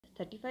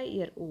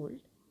35-year-old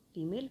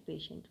female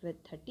patient with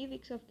 30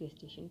 weeks of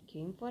gestation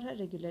came for her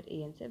regular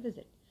ANC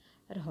visit.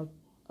 Her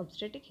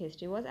obstetric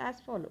history was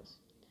as follows.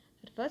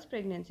 Her first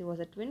pregnancy was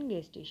a twin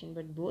gestation,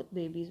 but both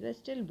babies were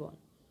stillborn.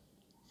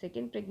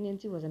 Second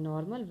pregnancy was a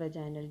normal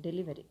vaginal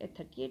delivery at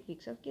 38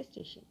 weeks of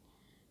gestation.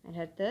 And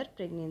her third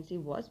pregnancy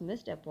was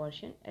missed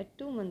abortion at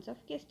 2 months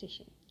of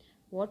gestation.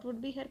 What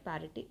would be her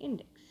parity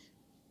index?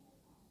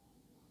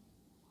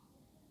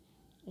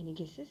 Any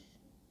guesses?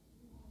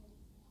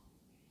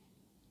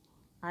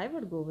 I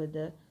would go with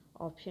the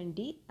option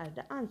D as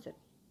the answer,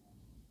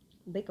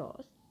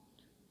 because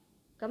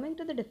coming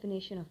to the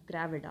definition of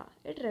gravida,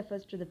 it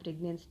refers to the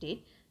pregnant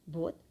state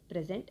both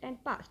present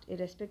and past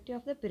irrespective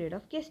of the period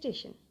of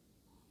gestation.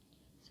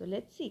 So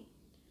let's see.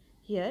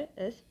 Here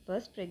is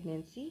first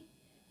pregnancy,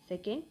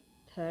 second,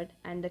 third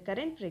and the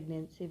current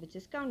pregnancy which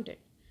is counted.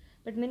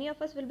 But many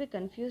of us will be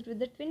confused with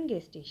the twin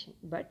gestation,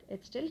 but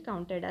it's still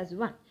counted as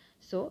one.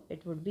 So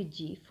it would be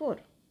G4.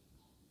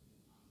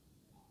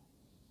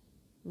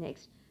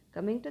 Next,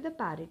 coming to the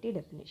parity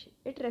definition,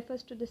 it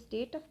refers to the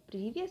state of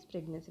previous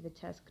pregnancy which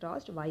has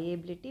crossed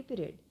viability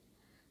period.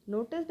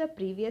 Notice the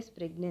previous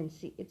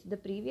pregnancy, it's the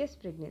previous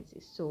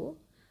pregnancy. So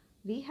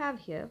we have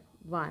here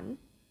 1,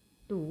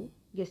 2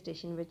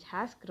 gestation which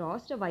has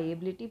crossed a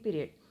viability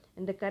period,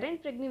 and the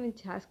current pregnancy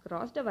which has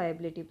crossed a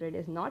viability period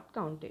is not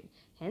counted.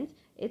 Hence,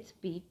 it's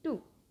P2.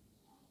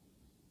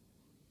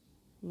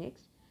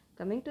 Next,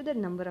 coming to the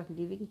number of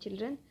living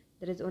children,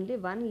 there is only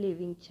one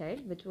living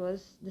child which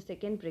was the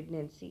second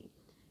pregnancy.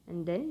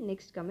 And then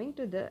next, coming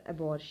to the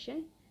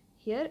abortion,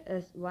 here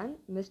is one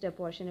missed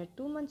abortion at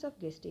 2 months of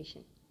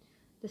gestation.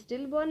 The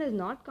stillborn is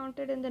not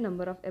counted in the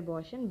number of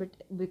abortion, but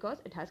because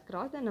it has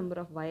crossed the number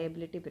of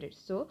viability periods.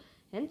 So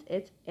hence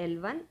it's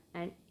L1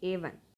 and A1.